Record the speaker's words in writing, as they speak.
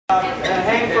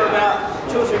Hang for about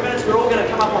 2 or 3 minutes. We're all going to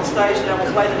come up on stage and then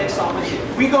we'll play the next song with you.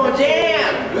 We go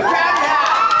damn! We crowd out!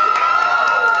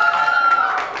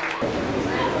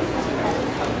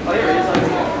 Oh, here he is over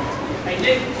here. Hey,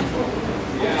 Nick.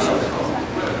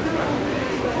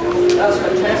 That was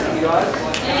fantastic, you guys.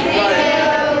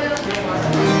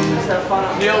 Let's have fun.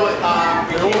 Neil, we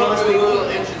want to do a little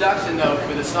introduction though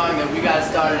for the song that we got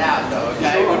started out though,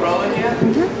 okay? Sure. We're rolling here?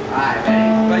 Alright,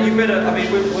 man. But you better, I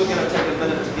mean, we're going to take a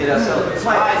minute to get ourselves.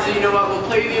 Alright, so you know what? We'll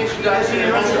play the introduction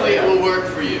and hopefully it will work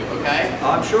for you, okay?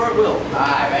 I'm sure it will.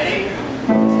 Alright, ready?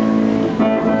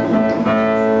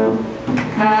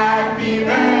 Happy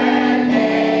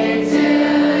birthday to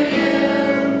you.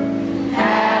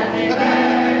 Happy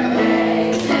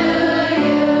birthday to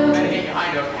you. Better get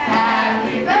behind him.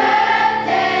 Happy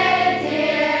birthday,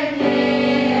 dear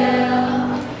Neil.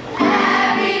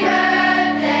 Happy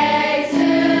birthday to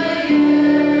you.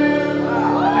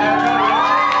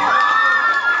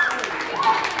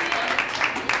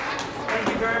 Thank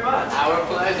you very much. Our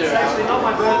pleasure. It's actually not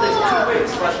my birthday for 2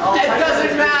 weeks, but I'll take it.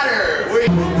 Doesn't matter.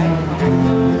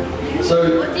 So,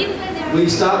 we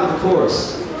start with the chorus.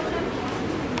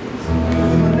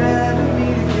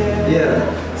 Yeah.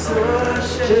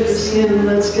 Shed your skin,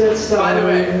 let's get started. By the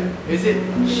way, is it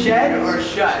shed or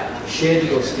shut? Shed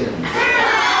your skin. I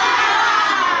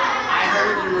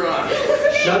heard you wrong.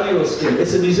 Shut your skin.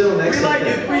 It's a New Zealand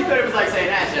accent. We thought it was like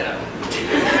saying, shut up.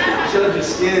 Shut your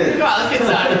skin. Come on, let's get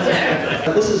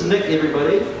started. This is Nick,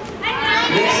 everybody.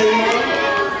 Nick Seymour.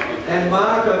 And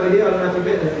Mark over here. I don't know if you've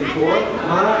met him before.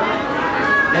 Mark.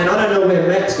 And I don't know where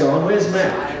Matt's gone. Where's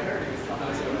Matt?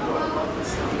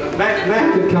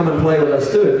 Matt could come and play with us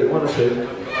too if he wanted to.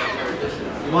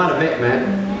 You might have met Matt.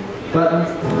 But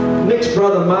Nick's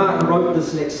brother Mark wrote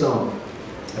this next song.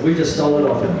 And we just stole it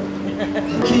off him.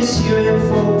 Kiss you in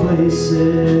 4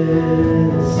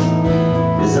 places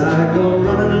as I go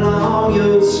running along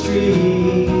your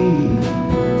street.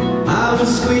 I will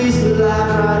squeeze the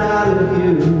life right out of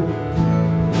you.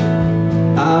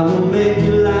 I will make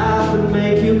you laugh and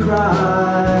make you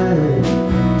cry.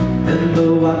 And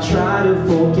though I try to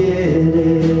forget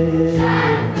it,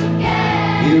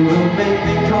 you will make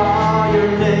me call your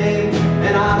name,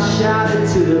 and I'll shout it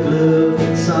to the blue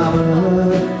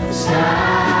summer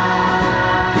sky.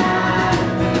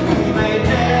 We may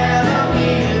never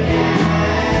meet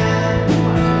again,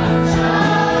 so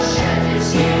shed your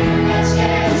skin, let's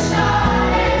get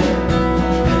started.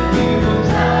 And we will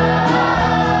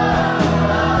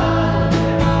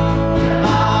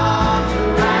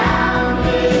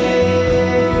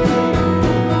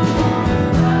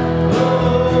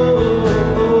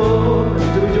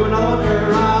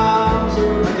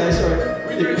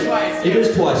It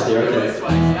is twice there, okay.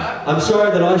 I'm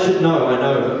sorry that I should know, I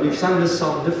know, but we've sung this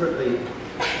song differently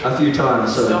a few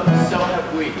times, so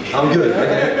have we. I'm good,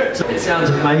 okay. So it sounds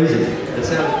amazing. It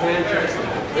sounds fantastic.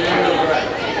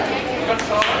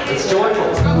 It's joyful.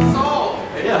 It's got soul.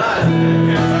 It does.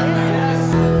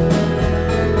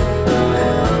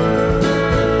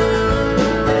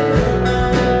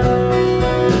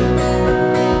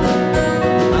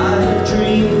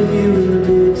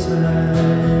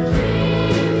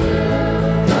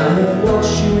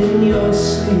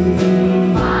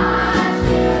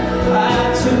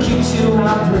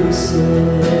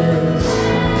 Places,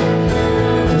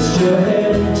 touched your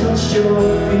head and touched your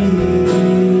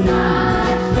feet.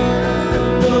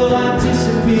 Though I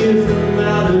disappear from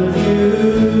out of you,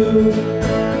 you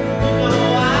know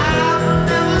I will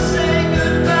never say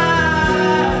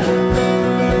goodbye.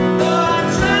 Though I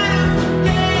try to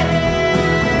forget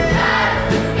it,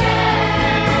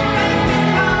 make me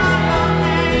call your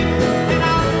name, and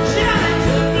I'll shout it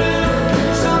to the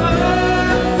blue summer.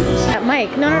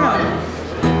 Mike, no.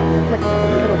 Like a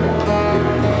little bit.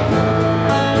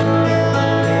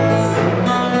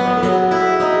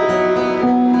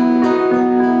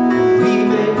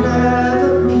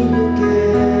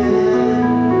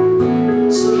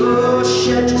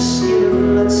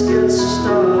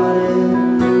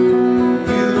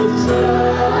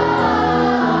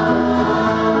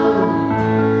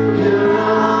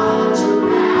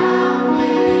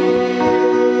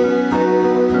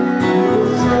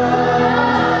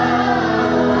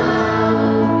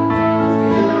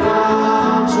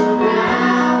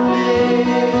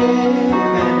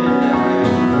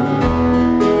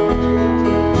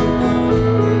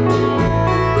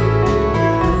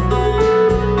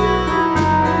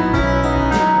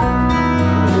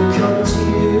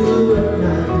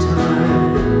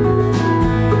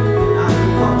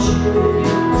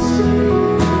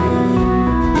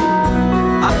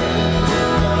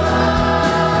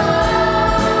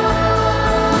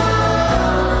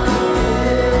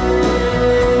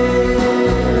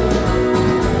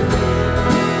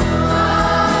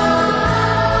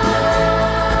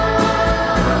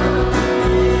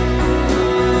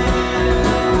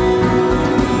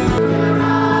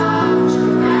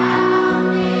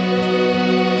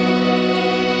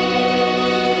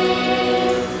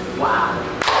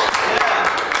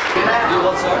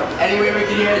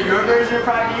 in a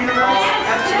part of the universe?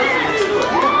 Absolutely, let's do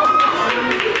it.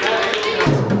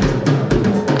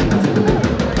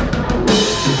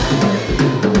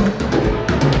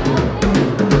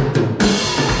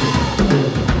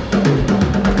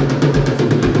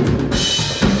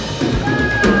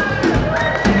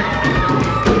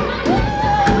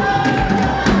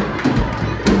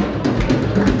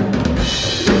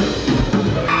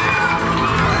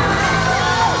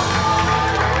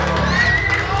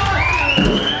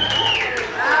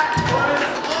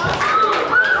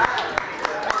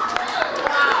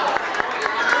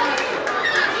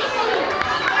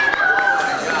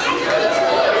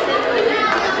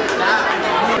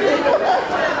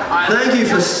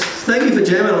 Thank you for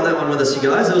jamming on that one with us, you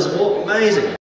guys. It was amazing.